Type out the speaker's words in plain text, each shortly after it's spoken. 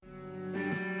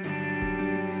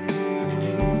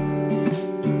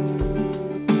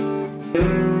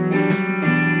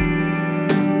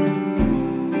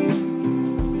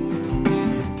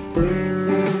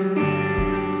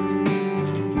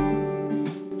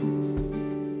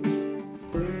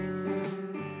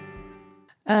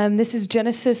This is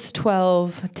Genesis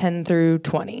 12, 10 through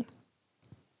 20.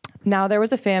 Now there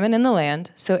was a famine in the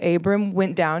land, so Abram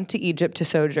went down to Egypt to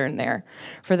sojourn there,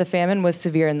 for the famine was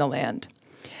severe in the land.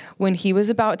 When he was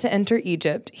about to enter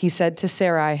Egypt, he said to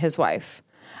Sarai, his wife,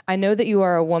 I know that you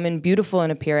are a woman beautiful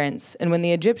in appearance, and when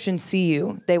the Egyptians see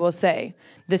you, they will say,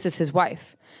 this is his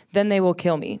wife. Then they will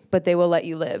kill me, but they will let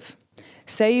you live.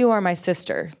 Say you are my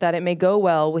sister, that it may go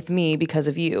well with me because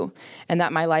of you, and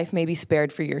that my life may be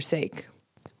spared for your sake.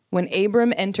 When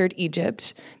Abram entered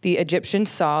Egypt, the Egyptians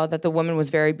saw that the woman was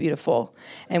very beautiful,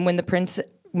 and when the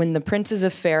princes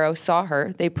of Pharaoh saw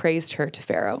her, they praised her to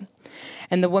Pharaoh.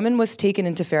 And the woman was taken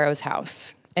into Pharaoh's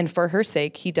house, and for her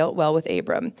sake he dealt well with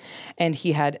Abram, and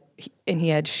he had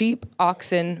sheep,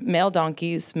 oxen, male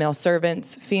donkeys, male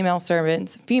servants,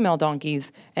 female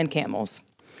donkeys, and camels.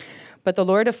 But the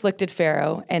Lord afflicted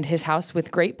Pharaoh and his house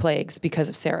with great plagues because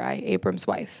of Sarai, Abram's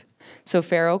wife. So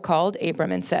Pharaoh called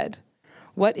Abram and said,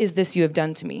 What is this you have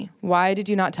done to me? Why did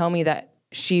you not tell me that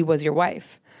she was your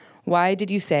wife? Why did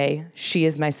you say, she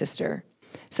is my sister,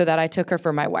 so that I took her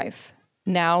for my wife?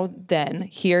 Now then,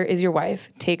 here is your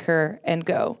wife, take her and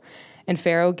go. And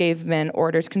Pharaoh gave men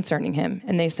orders concerning him,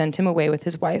 and they sent him away with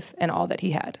his wife and all that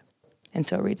he had. And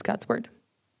so reads God's word.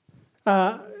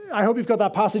 I hope you've got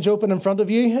that passage open in front of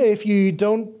you. If you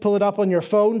don't, pull it up on your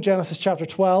phone, Genesis chapter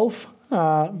 12,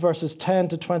 verses 10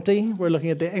 to 20. We're looking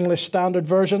at the English Standard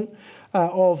Version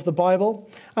of the Bible.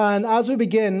 And as we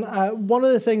begin, one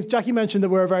of the things, Jackie mentioned that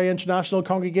we're a very international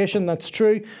congregation. That's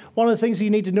true. One of the things you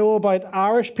need to know about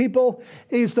Irish people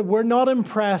is that we're not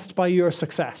impressed by your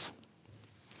success.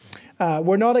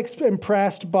 We're not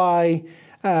impressed by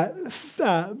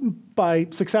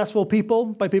successful people,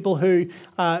 by people who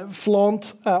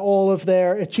flaunt all of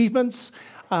their achievements.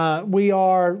 We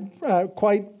are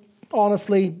quite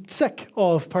honestly sick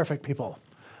of perfect people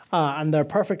and their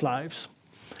perfect lives.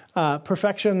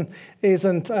 Perfection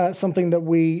isn't something that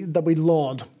we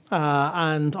laud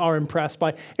and are impressed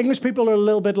by. English people are a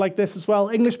little bit like this as well.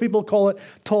 English people call it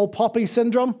tall poppy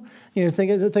syndrome. You know, think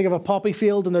of a poppy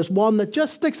field, and there's one that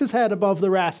just sticks his head above the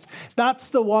rest. That's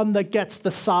the one that gets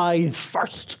the scythe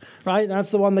first, right? That's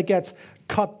the one that gets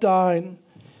cut down.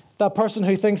 That person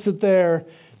who thinks that they're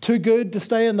too good to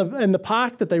stay in the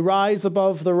pack, that they rise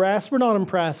above the rest. We're not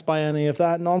impressed by any of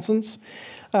that nonsense.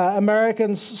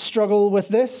 Americans struggle with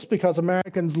this because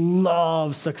Americans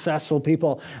love successful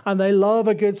people and they love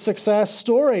a good success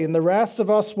story. And the rest of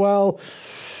us, well,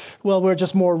 we're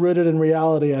just more rooted in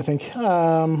reality, I think.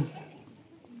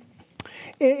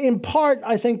 In part,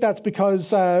 I think that's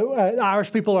because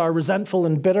Irish people are resentful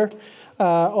and bitter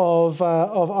of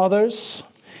others.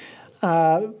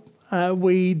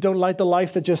 We don't like the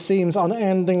life that just seems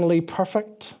unendingly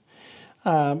perfect.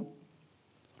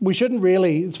 We shouldn't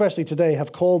really, especially today,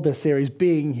 have called this series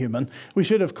Being Human. We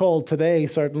should have called today,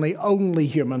 certainly, Only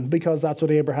Human, because that's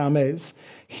what Abraham is.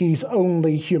 He's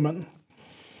only human.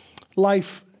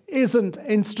 Life isn't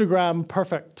Instagram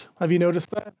perfect. Have you noticed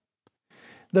that?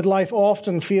 That life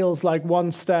often feels like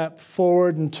one step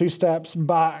forward and two steps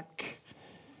back.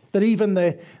 That even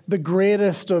the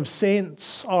greatest of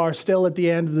saints are still, at the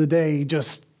end of the day,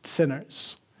 just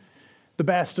sinners. The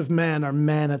best of men are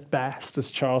men at best, as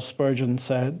Charles Spurgeon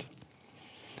said.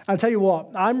 I'll tell you what,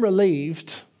 I'm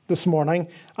relieved this morning.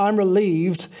 I'm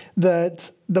relieved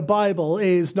that the Bible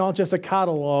is not just a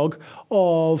catalogue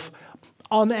of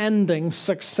unending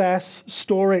success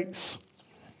stories.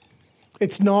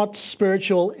 It's not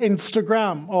spiritual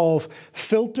Instagram of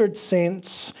filtered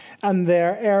saints and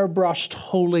their airbrushed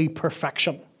holy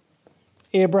perfection.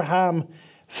 Abraham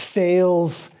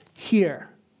fails here.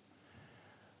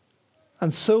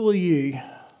 And so will you,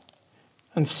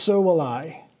 and so will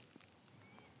I.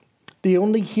 The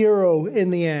only hero in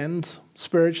the end,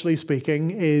 spiritually speaking,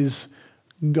 is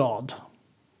God.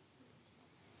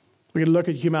 We can look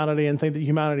at humanity and think that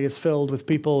humanity is filled with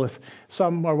people with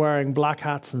some are wearing black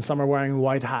hats and some are wearing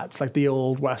white hats, like the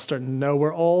old Western. No,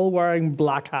 we're all wearing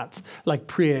black hats, like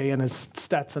Prie and his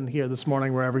Stetson here this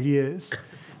morning, wherever he is.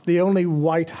 The only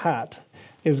white hat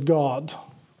is God.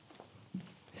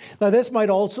 Now, this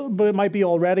might be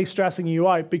already stressing you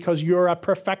out because you're a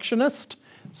perfectionist.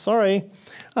 Sorry.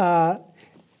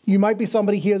 You might be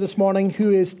somebody here this morning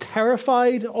who is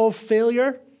terrified of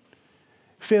failure.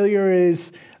 Failure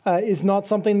is not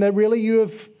something that really you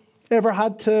have ever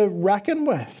had to reckon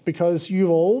with because you've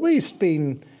always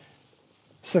been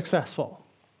successful.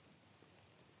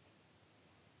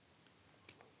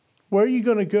 Where are you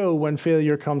going to go when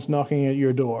failure comes knocking at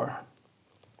your door?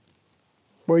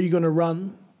 Where are you going to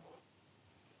run?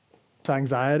 To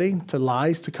anxiety, to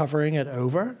lies, to covering it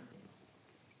over?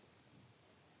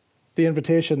 The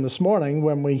invitation this morning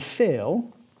when we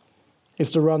fail is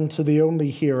to run to the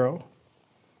only hero,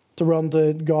 to run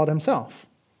to God himself.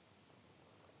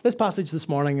 This passage this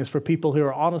morning is for people who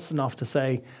are honest enough to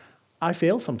say, I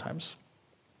fail sometimes.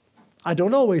 I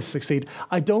don't always succeed.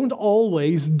 I don't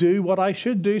always do what I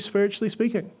should do, spiritually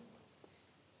speaking,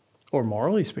 or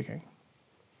morally speaking.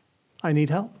 I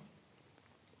need help.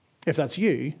 If that's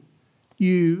you,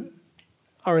 you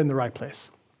are in the right place.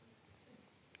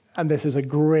 And this is a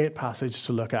great passage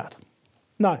to look at.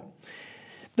 Now,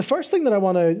 the first thing that I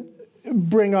want to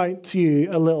bring out to you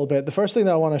a little bit, the first thing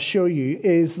that I want to show you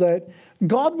is that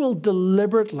God will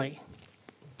deliberately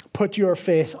put your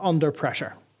faith under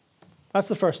pressure. That's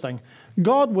the first thing.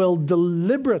 God will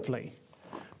deliberately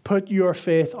put your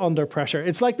faith under pressure.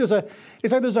 It's like there's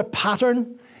a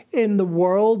pattern in the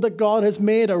world that God has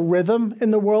made, a rhythm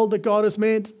in the world that God has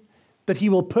made, that he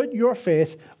will put your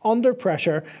faith under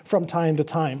pressure from time to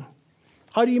time.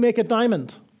 How do you make a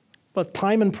diamond? Well,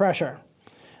 time and pressure.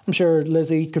 I'm sure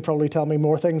Lizzie could probably tell me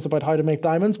more things about how to make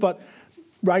diamonds, but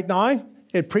right now,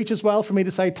 it preaches well for me to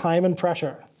say time and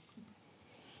pressure.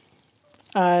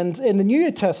 And in the New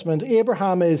Testament,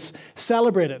 Abraham is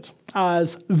celebrated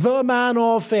as the man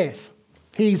of faith.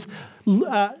 He's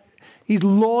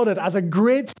lauded as a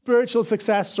great spiritual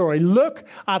success story. Look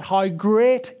at how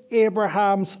great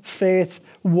Abraham's faith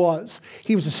was.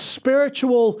 He was a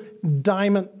spiritual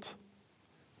diamond.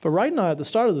 But right now, at the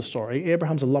start of the story,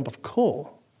 Abraham's a lump of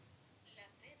coal.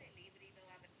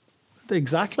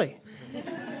 Exactly.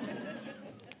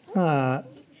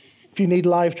 If you need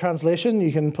live translation,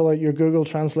 you can pull out your Google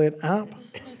Translate app.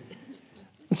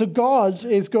 And so God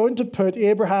is going to put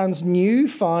Abraham's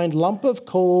newfound lump of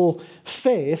coal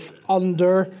faith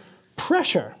under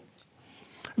pressure.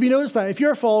 Have you noticed that? If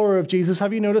you're a follower of Jesus,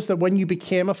 have you noticed that when you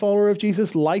became a follower of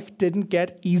Jesus, life didn't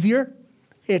get easier?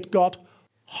 It got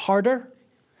harder.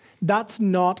 That's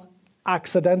not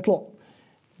accidental.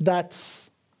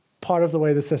 That's part of the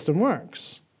way the system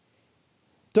works.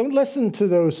 Don't listen to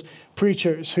those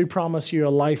preachers who promise you a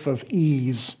life of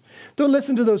ease. Don't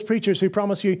listen to those preachers who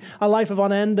promise you a life of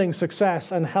unending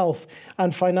success and health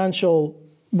and financial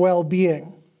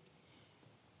well-being.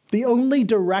 The only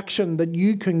direction that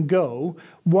you can go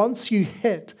once you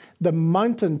hit the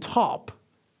mountaintop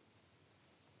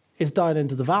is down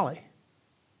into the valley.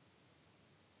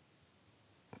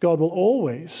 God will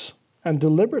always and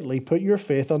deliberately put your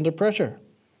faith under pressure.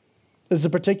 There's a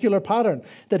particular pattern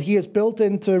that he has built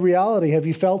into reality. Have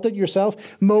you felt it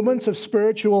yourself? Moments of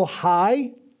spiritual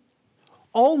high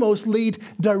almost lead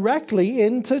directly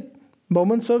into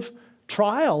moments of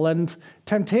trial and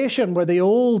temptation, where the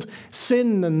old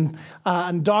sin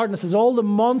and darknesses, all the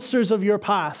monsters of your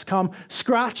past come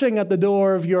scratching at the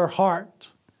door of your heart.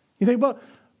 You think,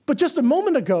 but just a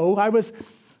moment ago, I was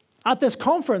at this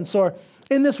conference or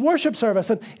in this worship service,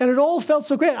 and it all felt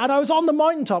so great. And I was on the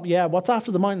mountaintop. Yeah, what's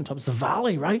after the mountaintop? It's the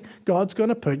valley, right? God's going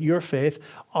to put your faith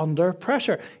under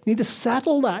pressure. You need to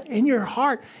settle that in your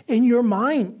heart, in your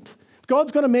mind.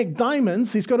 God's going to make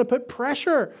diamonds. He's going to put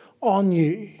pressure on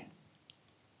you.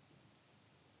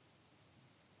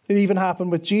 It even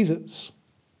happened with Jesus.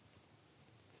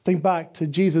 Think back to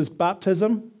Jesus'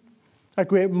 baptism, a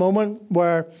great moment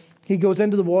where he goes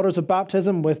into the waters of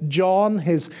baptism with John,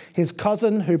 his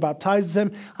cousin, who baptizes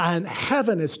him, and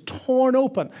heaven is torn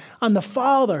open. And the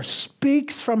Father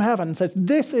speaks from heaven and says,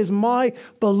 "This is my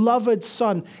beloved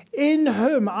Son, in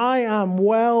whom I am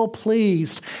well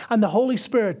pleased." And the Holy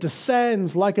Spirit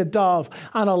descends like a dove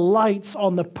and alights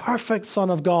on the perfect Son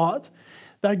of God.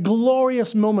 That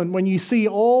glorious moment when you see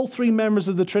all three members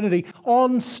of the Trinity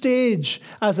on stage,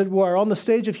 as it were, on the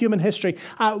stage of human history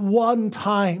at one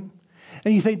time.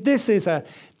 And you think this is a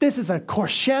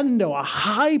crescendo, a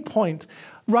high point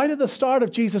right at the start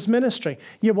of Jesus' ministry.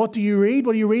 Yet what do you read?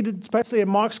 Well, you read it, especially in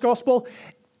Mark's Gospel.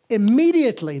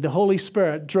 Immediately the Holy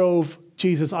Spirit drove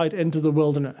Jesus out into the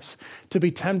wilderness to be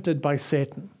tempted by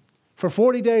Satan. For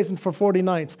 40 days and for 40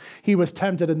 nights he was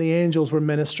tempted, and the angels were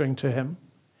ministering to him.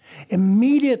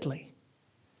 Immediately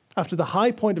after the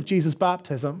high point of Jesus'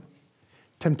 baptism,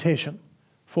 temptation,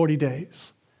 40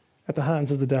 days at the hands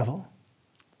of the devil.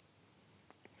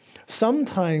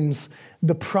 Sometimes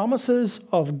the promises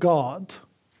of God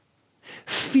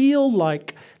feel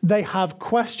like they have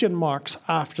question marks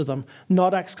after them,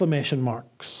 not exclamation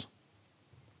marks.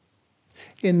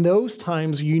 In those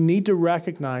times, you need to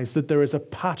recognize that there is a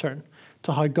pattern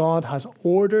to how God has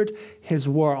ordered his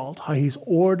world, how he's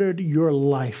ordered your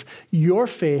life. Your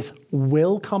faith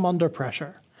will come under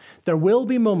pressure. There will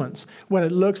be moments when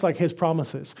it looks like his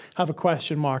promises have a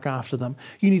question mark after them.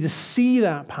 You need to see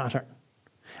that pattern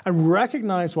and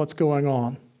recognize what's going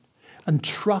on and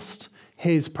trust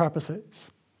his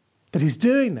purposes. That he's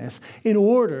doing this in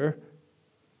order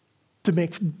to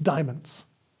make diamonds,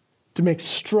 to make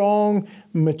strong,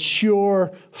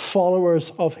 mature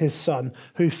followers of his son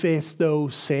who face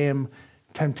those same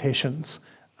temptations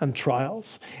and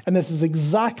trials. And this is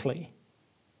exactly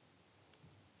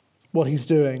what he's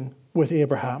doing with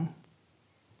Abraham.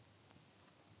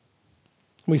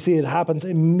 We see it happens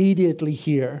immediately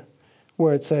here,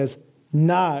 where it says,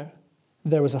 now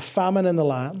there was a famine in the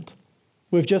land.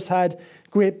 We've just had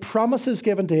great promises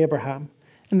given to Abraham.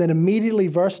 And then immediately,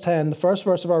 verse 10, the first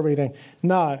verse of our reading,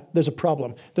 now there's a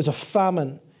problem. There's a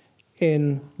famine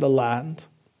in the land.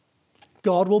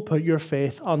 God will put your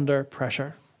faith under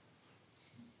pressure.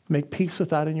 Make peace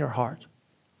with that in your heart.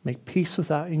 Make peace with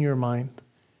that in your mind.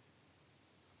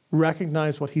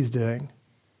 Recognize what he's doing.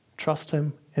 Trust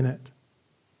him in it.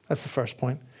 That's the first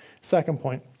point. Second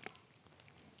point.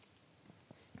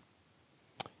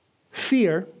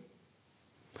 Fear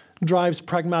drives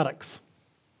pragmatics,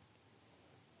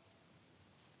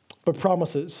 but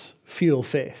promises fuel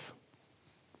faith.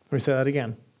 Let me say that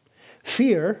again.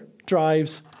 Fear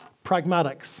drives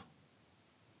pragmatics,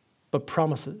 but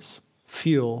promises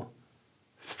fuel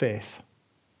faith.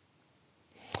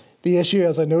 The issue,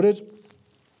 as I noted,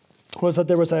 was that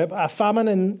there was a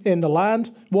famine in the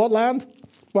land. What land?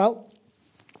 Well,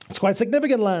 it's quite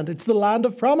significant land. It's the land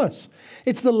of promise.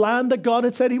 It's the land that God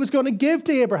had said he was going to give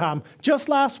to Abraham just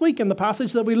last week in the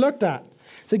passage that we looked at.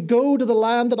 He said, go to the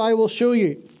land that I will show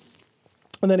you.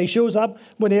 And then he shows up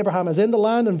when Abraham is in the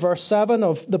land in verse 7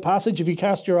 of the passage, if you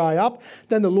cast your eye up.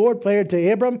 Then the Lord appeared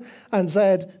to Abram and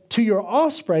said, to your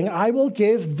offspring I will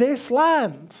give this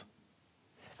land.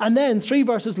 And then 3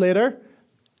 verses later,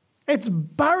 it's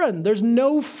barren. There's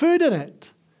no food in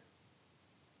it.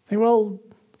 Well,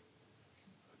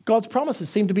 God's promises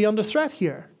seem to be under threat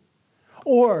here.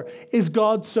 Or is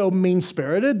God so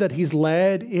mean-spirited that he's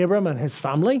led Abram and his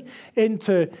family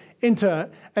into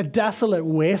a desolate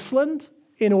wasteland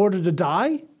in order to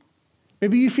die?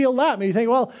 Maybe you feel that. Maybe you think,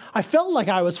 well, I felt like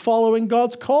I was following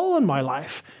God's call in my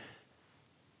life,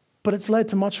 but it's led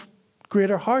to much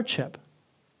greater hardship.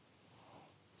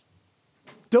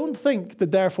 Don't think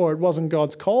that therefore it wasn't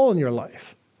God's call in your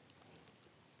life.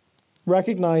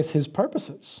 Recognize his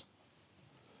purposes.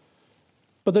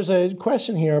 But there's a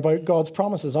question here about God's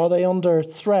promises. Are they under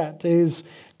threat? Is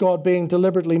God being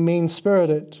deliberately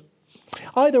mean-spirited?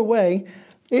 Either way,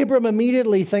 Abram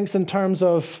immediately thinks in terms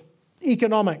of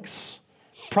economics,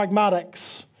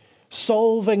 pragmatics,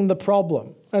 solving the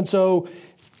problem. And so,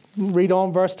 read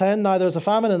on verse 10, now there's a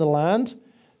famine in the land.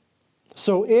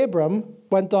 So Abram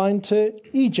went down to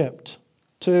Egypt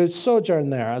to sojourn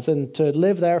there, as in to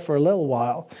live there for a little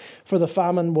while, for the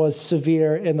famine was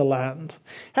severe in the land.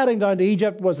 Heading down to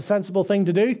Egypt was a sensible thing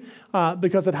to do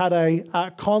because it had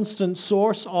a constant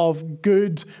source of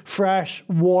good, fresh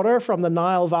water from the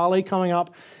Nile Valley coming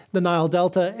up the Nile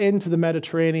Delta into the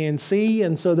Mediterranean Sea.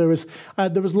 And so there was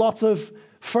lots of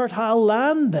fertile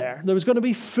land there. There was going to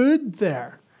be food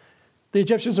there. The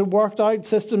Egyptians had worked out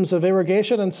systems of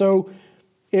irrigation, and so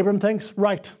Abram thinks,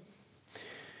 right,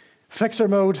 fixer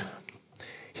mode,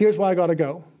 here's where I got to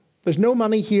go. There's no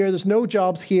money here, there's no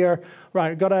jobs here.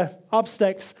 Right, I've got to up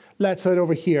sticks, let's head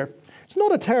over here. It's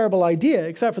not a terrible idea,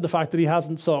 except for the fact that he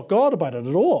hasn't sought God about it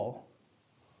at all.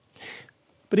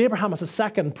 But Abraham has a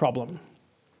second problem.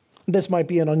 This might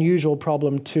be an unusual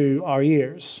problem to our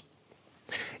ears.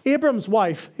 Abram's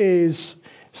wife is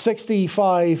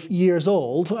 65 years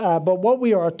old, but what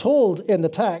we are told in the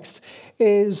text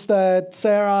is that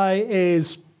Sarai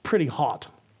is pretty hot.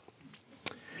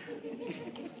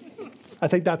 I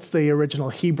think that's the original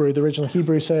Hebrew. The original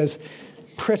Hebrew says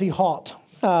pretty hot.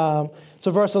 So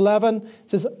verse 11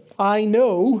 says, I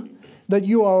know that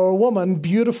you are a woman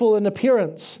beautiful in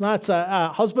appearance. That's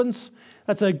husbands.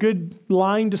 That's a good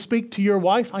line to speak to your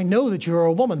wife. I know that you're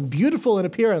a woman beautiful in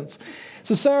appearance.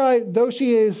 So Sarai, though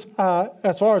she is,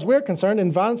 as far as we're concerned,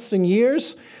 advanced in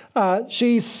years,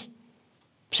 she's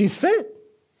fit.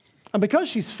 And because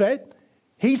she's fit,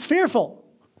 he's fearful.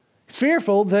 He's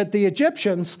fearful that the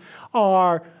Egyptians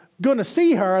are going to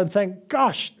see her and think,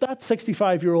 gosh, that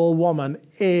 65-year-old woman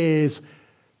she's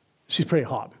pretty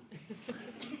hot.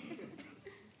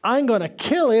 I'm going to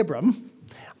kill Abram,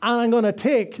 and I'm going to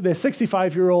take the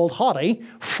 65-year-old hottie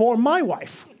for my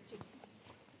wife.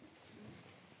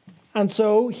 And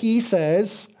so he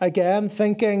says, again,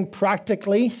 thinking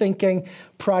practically, thinking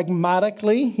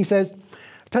pragmatically, he says,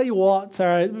 tell you what,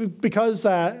 Sarah, because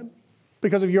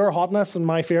of your hotness and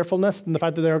my fearfulness and the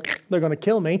fact that they're going to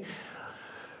kill me,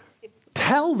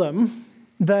 tell them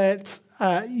that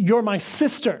you're my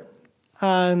sister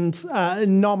and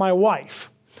not my wife.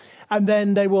 And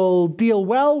then they will deal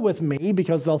well with me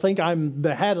because they'll think I'm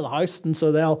the head of the house, and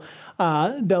so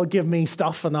they'll give me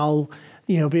stuff, and I'll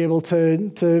be able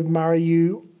to marry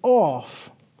you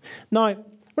off. Now,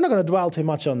 we're not going to dwell too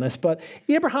much on this, but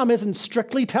Abraham isn't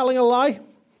strictly telling a lie.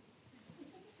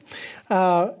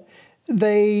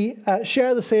 They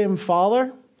share the same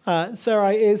father.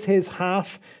 Sarai is his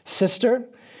half sister,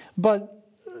 but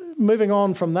moving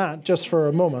on from that, just for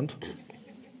a moment.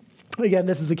 Again,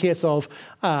 this is a case of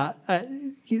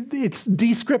it's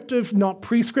descriptive, not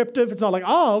prescriptive. It's not like,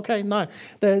 oh, okay, now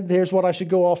here's what I should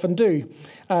go off and do.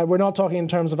 We're not talking in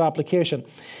terms of application.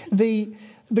 The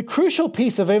crucial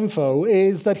piece of info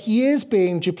is that he is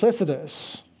being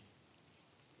duplicitous,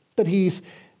 that he's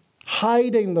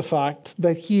hiding the fact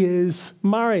that he is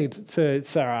married to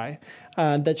Sarai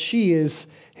and that she is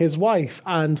his wife.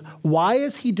 And why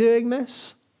is he doing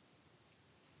this?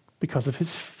 Because of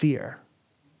his fear.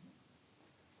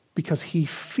 Because he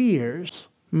fears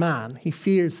man. He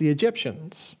fears the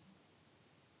Egyptians.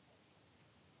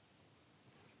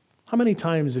 How many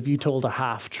times have you told a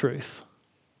half-truth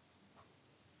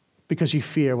because you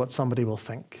fear what somebody will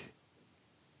think?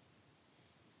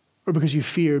 Or because you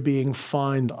fear being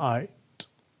found out?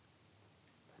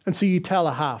 And so you tell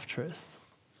a half-truth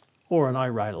or an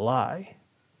outright lie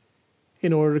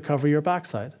in order to cover your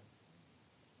backside.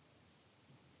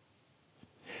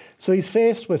 So he's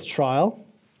faced with trial,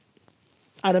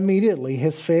 and immediately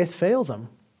his faith fails him.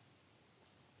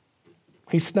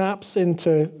 He snaps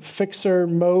into fixer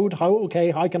mode. How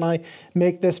can I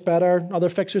make this better? Other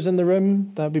fixers in the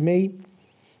room? That'd be me.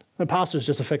 The pastor's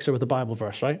just a fixer with a Bible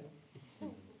verse, right?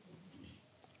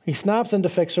 He snaps into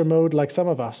fixer mode like some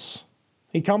of us.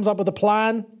 He comes up with a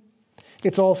plan.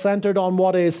 It's all centered on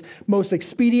what is most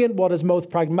expedient, what is most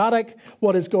pragmatic,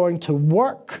 what is going to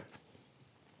work.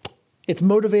 It's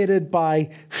motivated by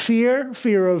fear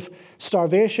of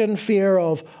starvation, fear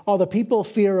of other people,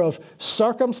 fear of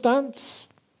circumstance.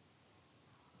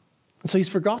 And so he's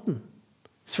forgotten.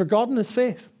 He's forgotten his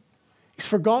faith. He's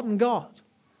forgotten God.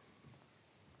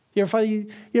 You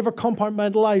ever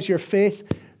compartmentalize your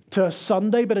faith to a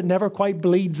Sunday, but it never quite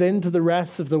bleeds into the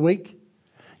rest of the week?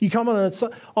 You come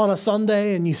on a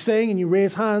Sunday and you sing and you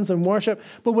raise hands and worship,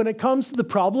 but when it comes to the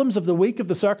problems of the week, of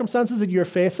the circumstances that you're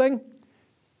facing,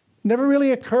 it never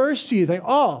really occurs to you. You think,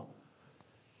 oh,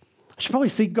 I should probably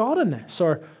seek God in this.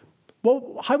 Or,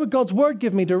 well, how would God's word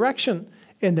give me direction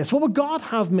in this? What would God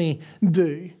have me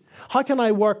do? How can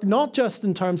I work not just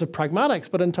in terms of pragmatics,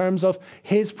 but in terms of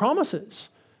his promises?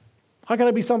 How can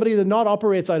I be somebody that not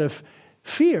operates out of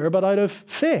fear, but out of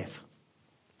faith?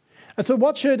 And so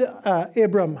what should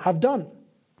Abram have done?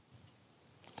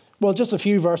 Well, just a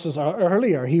few verses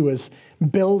earlier, he was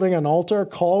building an altar,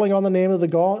 calling on the name of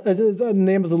the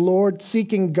name of the Lord,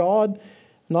 seeking God.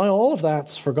 Now all of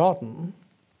that's forgotten.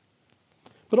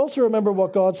 But also remember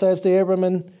what God says to Abram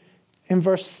in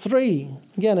verse 3.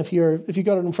 Again, if you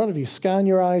got it in front of you, scan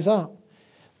your eyes up.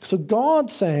 So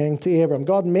God saying to Abram,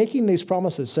 God making these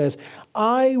promises, says,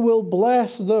 I will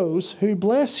bless those who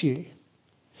bless you.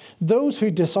 Those who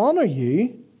dishonor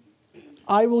you,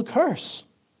 I will curse.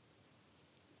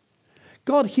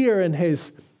 God here in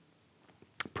his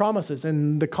promises,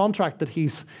 in the contract that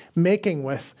he's making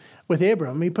with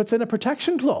Abram, he puts in a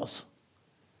protection clause.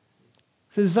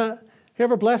 He says,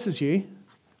 whoever blesses you,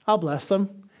 I'll bless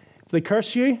them. If they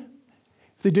curse you,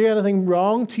 if they do anything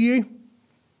wrong to you,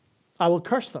 I will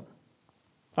curse them.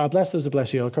 I'll bless those who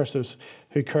bless you. I'll curse those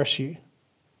who curse you.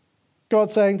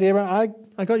 God's saying to Abram,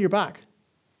 I got your back.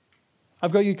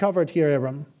 I've got you covered here,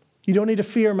 Abram. You don't need to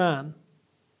fear man.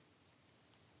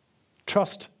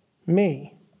 Trust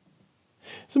me.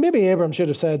 So maybe Abram should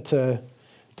have said to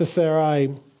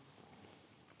Sarai,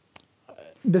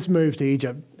 this move to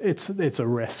Egypt, it's a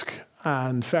risk.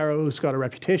 And Pharaoh's got a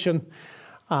reputation,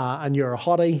 and you're a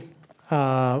hottie,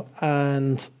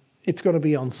 and it's going to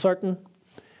be uncertain.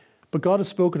 But God has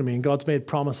spoken to me, and God's made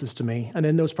promises to me. And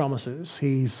in those promises,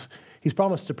 He's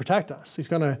promised to protect us. He's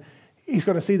going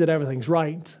to see that everything's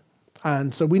right.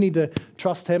 And so we need to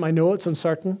trust Him. I know it's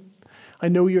uncertain. I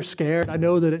know you're scared. I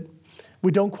know that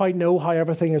we don't quite know how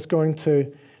everything is going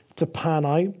to pan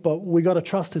out, but we got to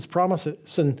trust His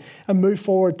promises and move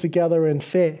forward together in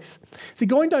faith. See,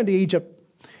 going down to Egypt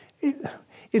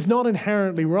is not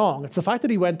inherently wrong. It's the fact that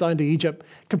he went down to Egypt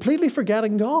completely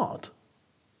forgetting God,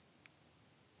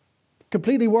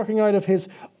 completely working out of his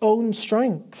own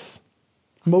strength,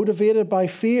 motivated by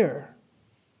fear.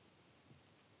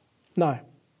 Now,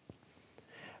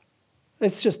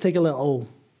 let's just take a little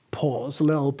pause, a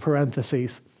little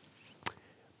parenthesis.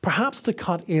 Perhaps to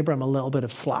cut Abram a little bit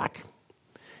of slack.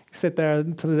 sit there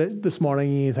this morning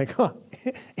and you think, oh,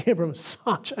 Abram's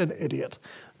such an idiot.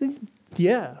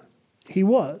 Yeah, he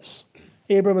was.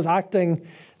 Abram is acting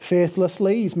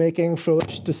faithlessly. He's making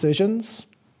foolish decisions.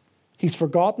 He's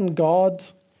forgotten God.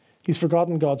 He's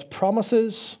forgotten God's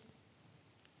promises.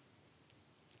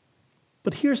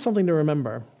 But here's something to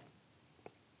remember.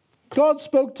 God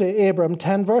spoke to Abram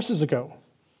 10 verses ago.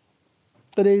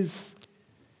 That is,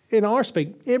 in our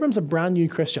speak, Abram's a brand new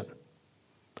Christian.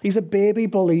 He's a baby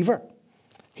believer.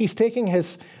 He's taking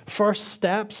his first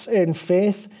steps in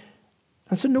faith.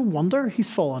 And so no wonder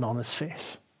he's fallen on his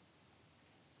face.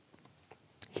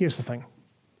 Here's the thing.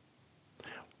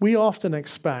 We often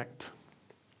expect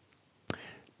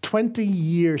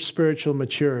 20-year spiritual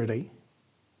maturity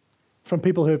from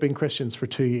people who have been Christians for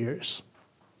 2 years.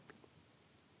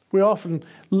 We often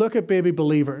look at baby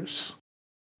believers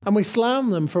and we slam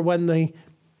them for when the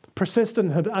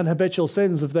persistent and habitual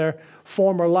sins of their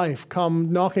former life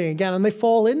come knocking again, and they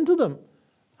fall into them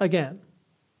again.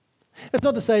 It's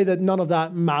not to say that none of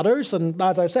that matters, and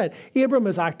as I've said, Abram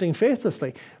is acting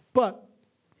faithlessly, but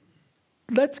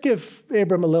let's give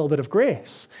Abram a little bit of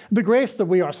grace. The grace that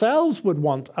we ourselves would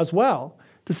want as well,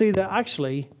 to see that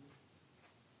actually,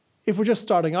 if we're just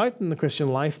starting out in the Christian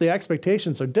life, the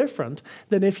expectations are different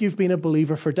than if you've been a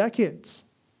believer for decades.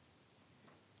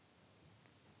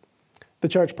 The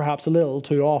church, perhaps a little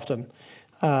too often,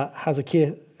 has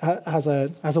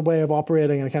a way of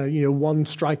operating a kind of, one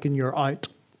strike and you're out.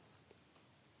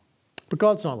 But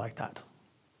God's not like that.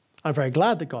 I'm very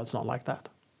glad that God's not like that.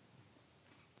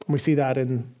 And we see that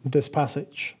in this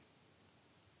passage.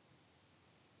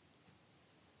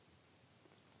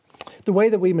 The way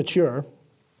that we mature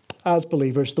as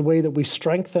believers, the way that we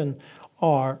strengthen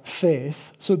our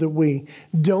faith so that we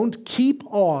don't keep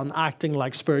on acting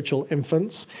like spiritual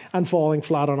infants and falling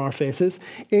flat on our faces,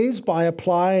 is by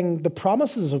applying the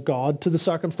promises of God to the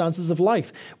circumstances of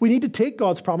life. We need to take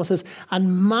God's promises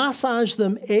and massage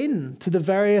them into the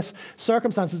various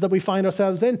circumstances that we find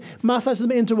ourselves in, massage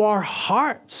them into our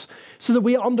hearts so that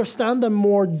we understand them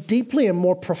more deeply and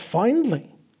more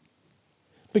profoundly.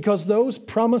 Because those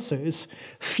promises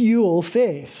fuel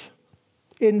faith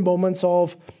in moments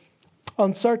of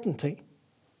uncertainty,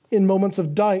 in moments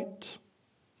of doubt,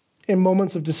 in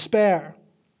moments of despair.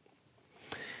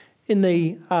 In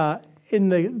the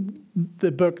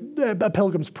book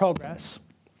Pilgrim's Progress,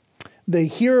 the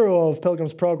hero of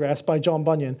Pilgrim's Progress by John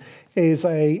Bunyan is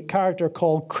a character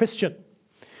called Christian.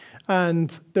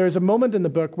 And there's a moment in the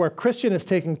book where Christian is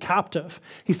taken captive.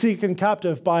 He's taken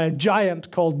captive by a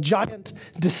giant called Giant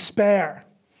Despair.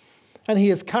 And he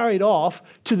is carried off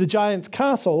to the giant's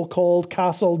castle called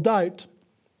Castle Doubt.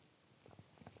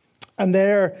 And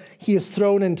there he is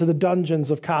thrown into the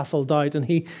dungeons of Castle Doubt, and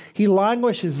he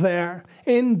languishes there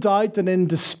in doubt and in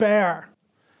despair,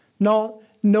 not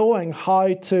knowing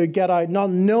how to get out,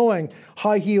 not knowing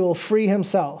how he will free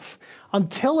himself,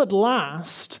 until at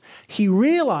last he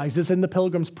realizes in the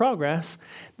Pilgrim's Progress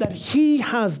that he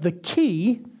has the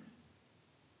key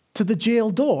to the jail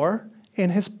door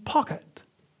in his pocket.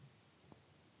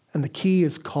 And the key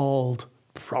is called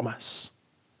promise.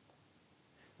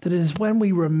 That it is when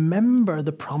we remember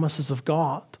the promises of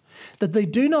God, that they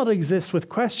do not exist with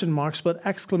question marks, but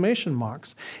exclamation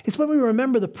marks. It's when we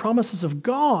remember the promises of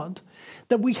God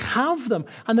that we have them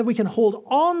and that we can hold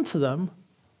on to them.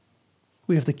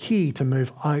 We have the key to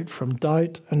move out from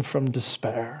doubt and from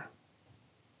despair.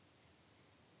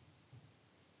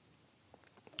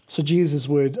 So Jesus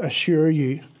would assure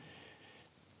you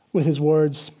with his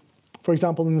words, for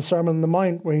example, in the Sermon on the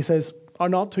Mount, where he says, "Are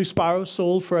not 2 sparrows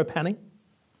sold for a penny?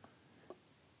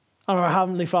 And our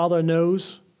Heavenly Father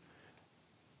knows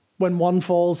when one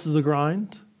falls to the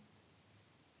ground.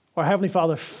 Our Heavenly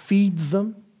Father feeds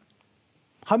them.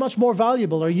 How much more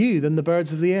valuable are you than the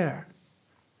birds of the air?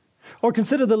 Or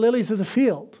consider the lilies of the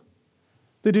field.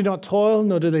 They do not toil,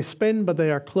 nor do they spin, but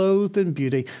they are clothed in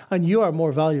beauty. And you are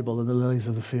more valuable than the lilies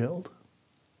of the field.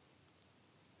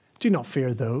 Do not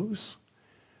fear those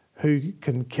who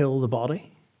can kill the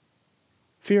body.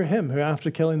 Fear him who, after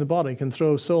killing the body, can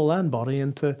throw soul and body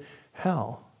into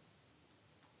hell."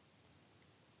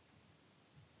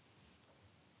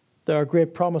 There are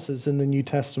great promises in the New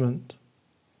Testament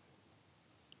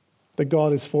that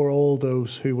God is for all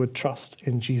those who would trust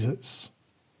in Jesus.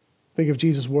 Think of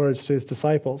Jesus' words to his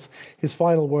disciples. His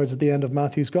final words at the end of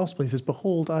Matthew's Gospel. He says,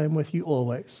 "Behold, I am with you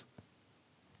always,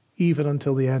 even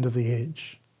until the end of the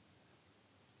age."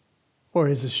 Or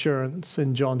his assurance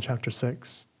in John chapter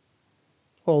 6.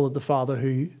 All that the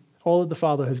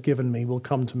Father has given me will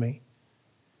come to me.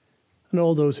 And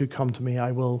all those who come to me,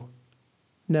 I will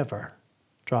never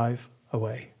drive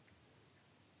away.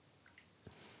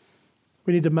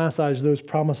 We need to massage those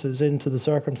promises into the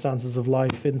circumstances of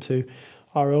life, into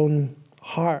our own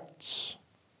hearts,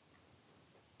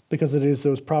 because it is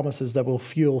those promises that will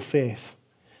fuel faith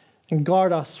and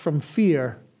guard us from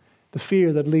fear, the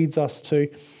fear that leads us to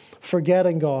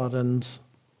forgetting God and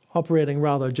operating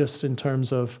rather just in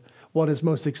terms of what is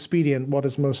most expedient, what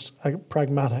is most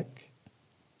pragmatic.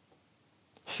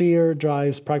 Fear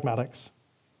drives pragmatics,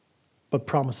 but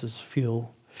promises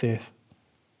fuel faith.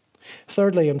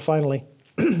 Thirdly and finally,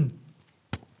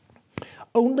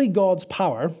 only God's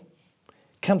power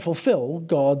can fulfill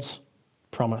God's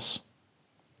promise.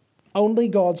 Only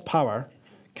God's power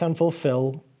can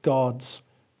fulfill God's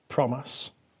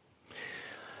promise.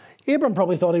 Abram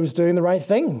probably thought he was doing the right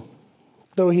thing,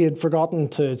 though he had forgotten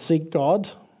to seek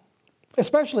God,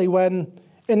 especially when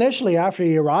initially after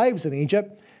he arrives in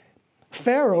Egypt,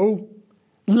 Pharaoh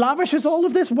lavishes all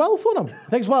of this wealth on him.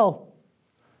 Thinks, well,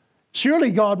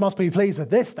 surely God must be pleased with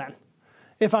this then,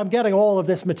 if I'm getting all of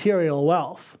this material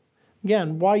wealth.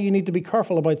 Again, why you need to be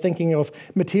careful about thinking of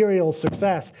material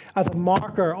success as a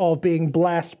marker of being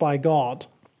blessed by God.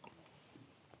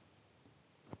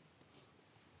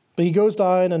 But he goes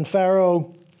down and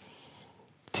Pharaoh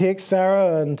takes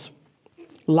Sarah and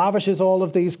lavishes all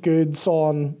of these goods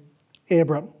on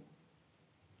Abram.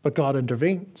 But God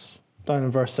intervenes, down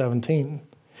in verse 17.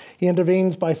 He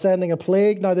intervenes by sending a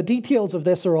plague. Now, the details of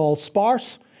this are all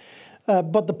sparse,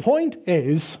 but the point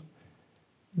is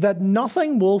that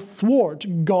nothing will thwart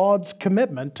God's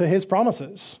commitment to his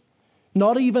promises,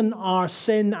 not even our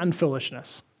sin and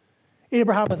foolishness.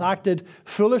 Abraham has acted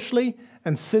foolishly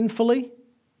and sinfully.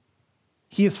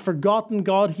 He has forgotten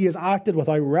God. He has acted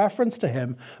without reference to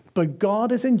him, but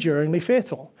God is enduringly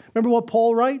faithful. Remember what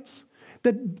Paul writes?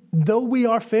 That though we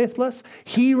are faithless,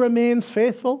 he remains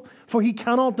faithful, for he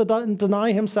cannot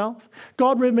deny himself.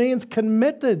 God remains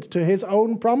committed to his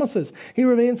own promises. He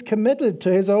remains committed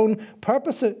to his own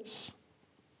purposes.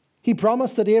 He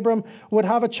promised that Abram would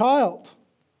have a child.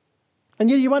 And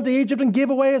yet he went to Egypt and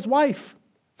gave away his wife.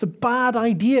 It's a bad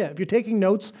idea. If you're taking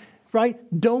notes, right?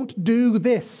 Don't do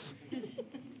this.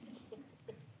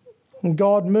 And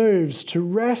God moves to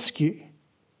rescue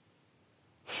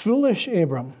foolish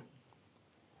Abram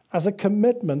as a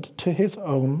commitment to his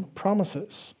own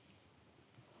promises.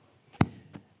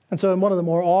 And so in one of the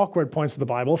more awkward points of the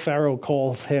Bible, Pharaoh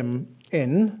calls him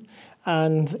in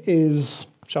and is,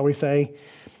 shall we say,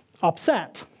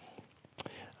 upset.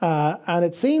 And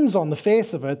it seems on the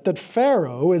face of it that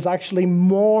Pharaoh is actually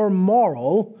more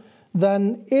moral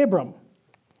than Abram,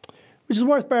 which is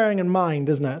worth bearing in mind,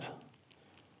 isn't it?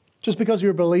 Just because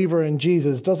you're a believer in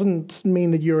Jesus doesn't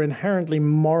mean that you're inherently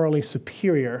morally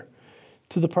superior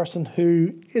to the person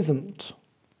who isn't.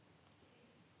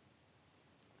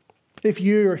 If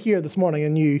you're here this morning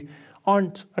and you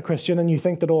aren't a Christian and you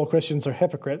think that all Christians are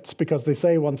hypocrites because they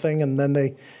say one thing and then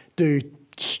they do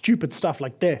stupid stuff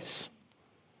like this,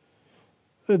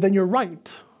 then you're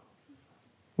right.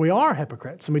 We are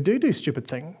hypocrites and we do stupid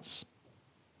things.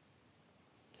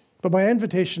 But my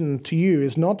invitation to you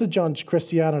is not to judge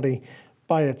Christianity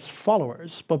by its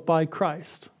followers, but by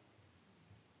Christ.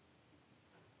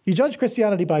 You judge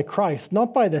Christianity by Christ,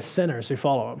 not by the sinners who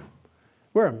follow him.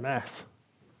 We're a mess.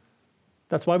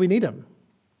 That's why we need him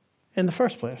in the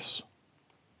first place.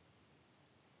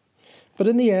 But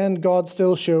in the end, God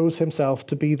still shows himself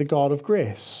to be the God of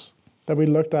grace that we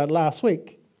looked at last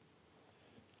week.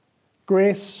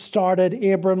 Grace started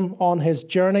Abram on his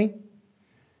journey,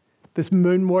 this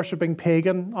moon-worshipping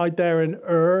pagan out there in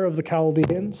Ur of the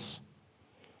Chaldeans.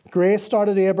 Grace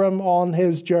started Abram on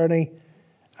his journey,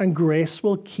 and grace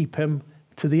will keep him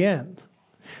to the end.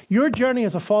 Your journey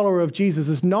as a follower of Jesus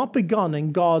is not begun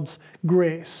in God's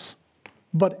grace,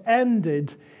 but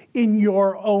ended in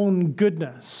your own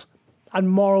goodness and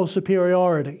moral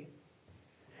superiority.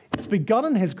 It's begun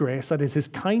in his grace, that is his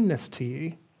kindness to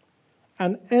you,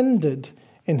 and ended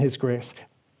in his grace.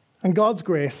 And God's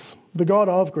grace, the God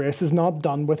of grace, is not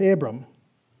done with Abram.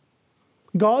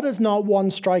 God is not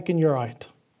one strike and you're out.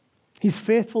 He's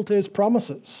faithful to his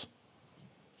promises.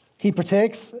 He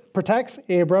protects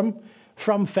Abram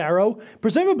from Pharaoh.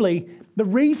 Presumably, the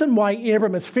reason why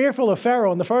Abram is fearful of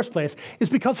Pharaoh in the first place is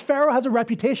because Pharaoh has a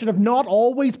reputation of not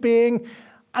always being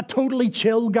a totally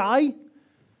chill guy.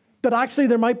 That actually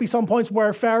there might be some points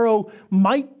where Pharaoh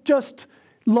might just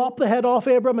lop the head off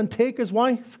Abram and take his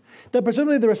wife. That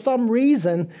presumably there is some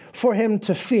reason for him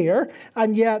to fear,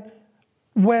 and yet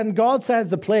when God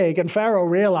sends a plague and Pharaoh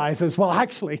realizes, well,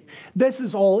 actually, this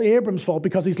is all Abram's fault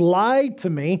because he's lied to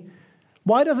me,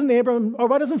 why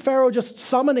doesn't Pharaoh just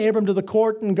summon Abram to the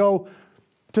court and go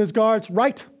to his guards,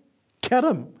 right, get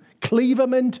him, cleave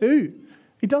him in two?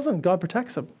 He doesn't. God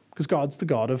protects him because God's the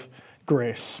God of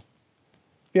grace.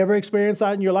 You ever experienced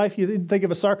that in your life? You think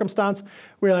of a circumstance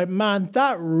where you're like, man,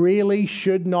 that really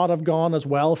should not have gone as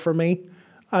well for me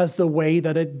as the way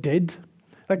that it did.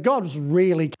 That God was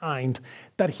really kind,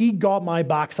 that he got my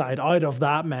backside out of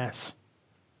that mess.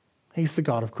 He's the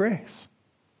God of grace.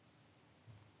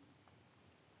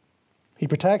 He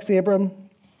protects Abram.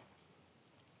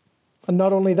 And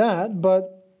not only that,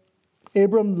 but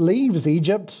Abram leaves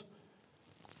Egypt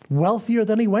wealthier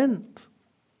than he went.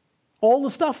 All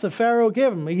the stuff that Pharaoh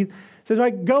gave him, he says,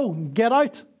 right, go, get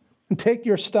out and take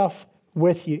your stuff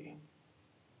with you.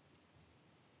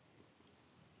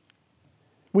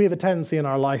 We have a tendency in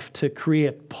our life to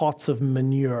create pots of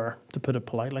manure, to put it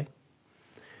politely.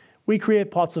 We create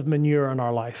pots of manure in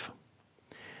our life.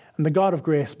 And the God of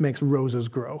grace makes roses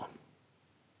grow.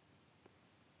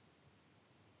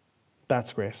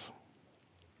 That's grace.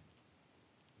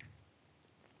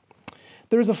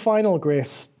 There is a final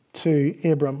grace to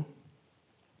Abram.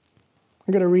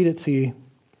 I'm going to read it to you.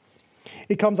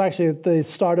 It comes actually at the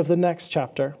start of the next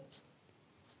chapter.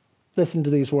 Listen to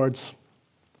these words.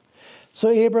 So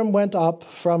Abram went up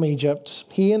from Egypt,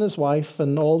 he and his wife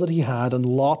and all that he had, and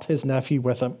Lot his nephew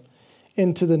with him,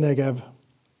 into the Negev.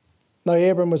 Now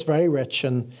Abram was very rich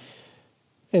in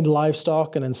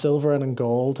livestock and in silver and in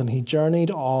gold, and he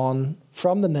journeyed on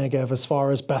from the Negev as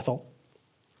far as Bethel,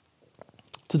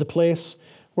 to the place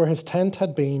where his tent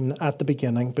had been at the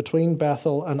beginning, between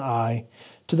Bethel and Ai,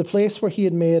 to the place where he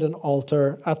had made an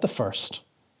altar at the first.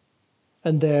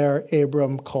 And there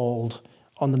Abram called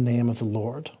on the name of the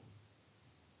Lord.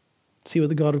 See what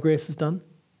the God of grace has done?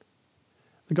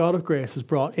 The God of grace has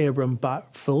brought Abram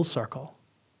back full circle.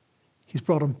 He's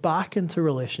brought him back into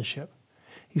relationship.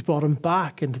 He's brought him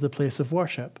back into the place of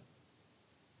worship.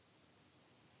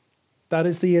 That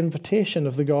is the invitation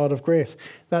of the God of grace,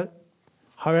 that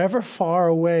however far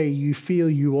away you feel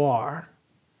you are,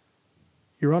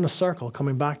 you're on a circle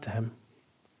coming back to him.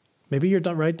 Maybe you're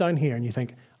right down here and you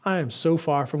think, I am so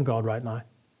far from God right now.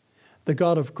 The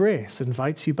God of grace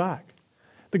invites you back.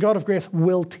 The God of grace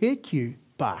will take you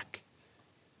back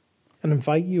and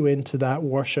invite you into that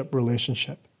worship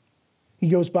relationship. He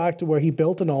goes back to where he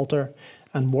built an altar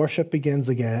and worship begins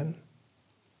again.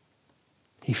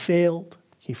 He failed.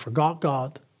 He forgot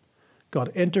God.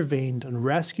 God intervened and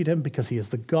rescued him because he is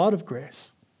the God of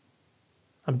grace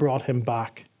and brought him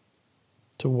back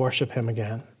to worship him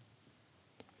again.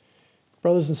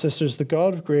 Brothers and sisters, the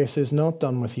God of grace is not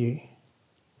done with you.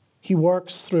 He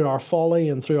works through our folly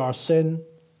and through our sin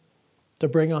to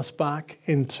bring us back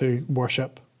into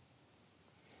worship.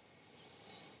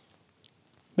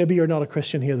 Maybe you're not a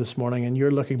Christian here this morning and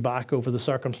you're looking back over the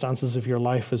circumstances of your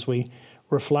life as we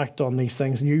reflect on these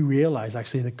things and you realize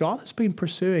actually that God has been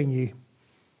pursuing you.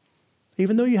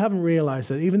 Even though you haven't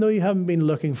realized it, even though you haven't been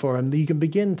looking for him, you can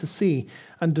begin to see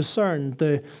and discern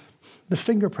the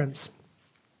fingerprints,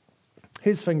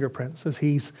 his fingerprints, as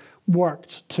he's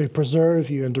worked to preserve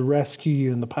you and to rescue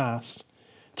you in the past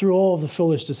through all of the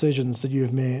foolish decisions that you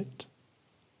have made.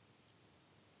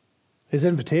 His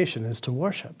invitation is to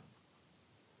worship.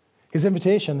 His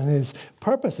invitation and his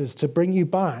purpose is to bring you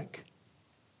back,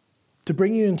 to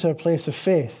bring you into a place of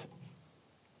faith,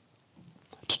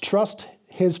 to trust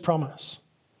his promise,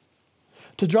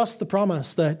 to trust the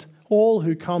promise that all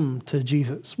who come to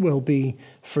Jesus will be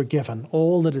forgiven,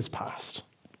 all that is past.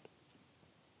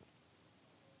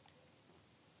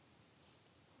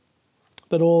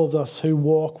 That all of us who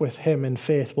walk with him in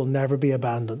faith will never be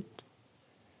abandoned,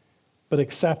 but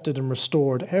accepted and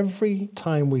restored every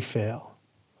time we fail.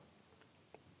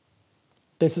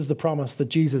 This is the promise that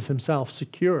Jesus himself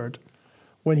secured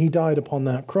when he died upon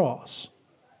that cross.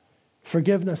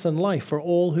 Forgiveness and life for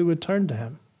all who would turn to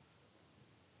him.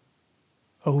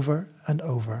 Over and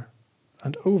over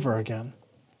and over again.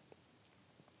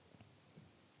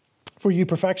 For you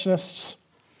perfectionists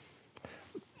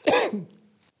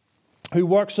who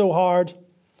work so hard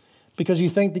because you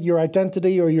think that your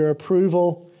identity or your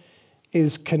approval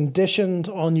is conditioned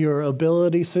on your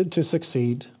ability to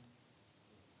succeed,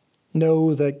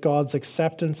 know that God's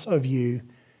acceptance of you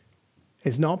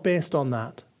is not based on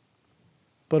that,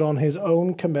 but on his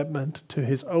own commitment to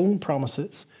his own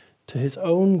promises, to his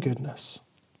own goodness.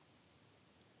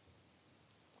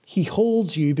 He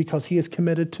holds you because he is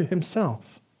committed to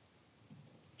himself.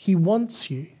 He wants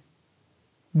you,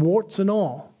 warts and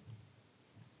all.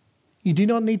 You do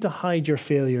not need to hide your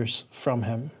failures from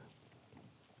him.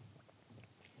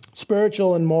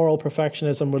 Spiritual and moral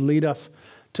perfectionism would lead us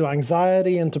to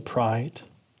anxiety and to pride.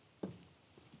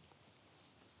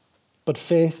 But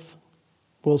faith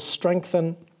will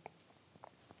strengthen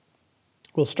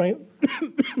us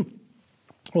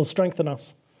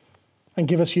and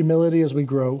give us humility as we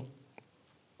grow.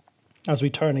 as we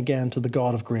turn again to the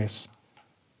God of grace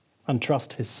and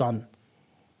trust his Son,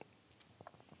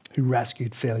 who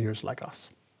rescued failures like us.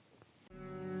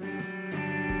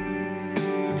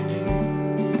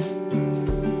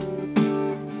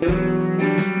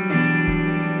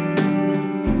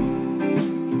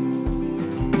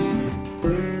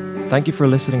 Thank you for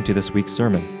listening to this week's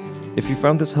sermon. If you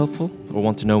found this helpful or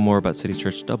want to know more about City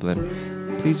Church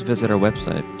Dublin, please visit our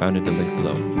website found in the link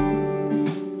below.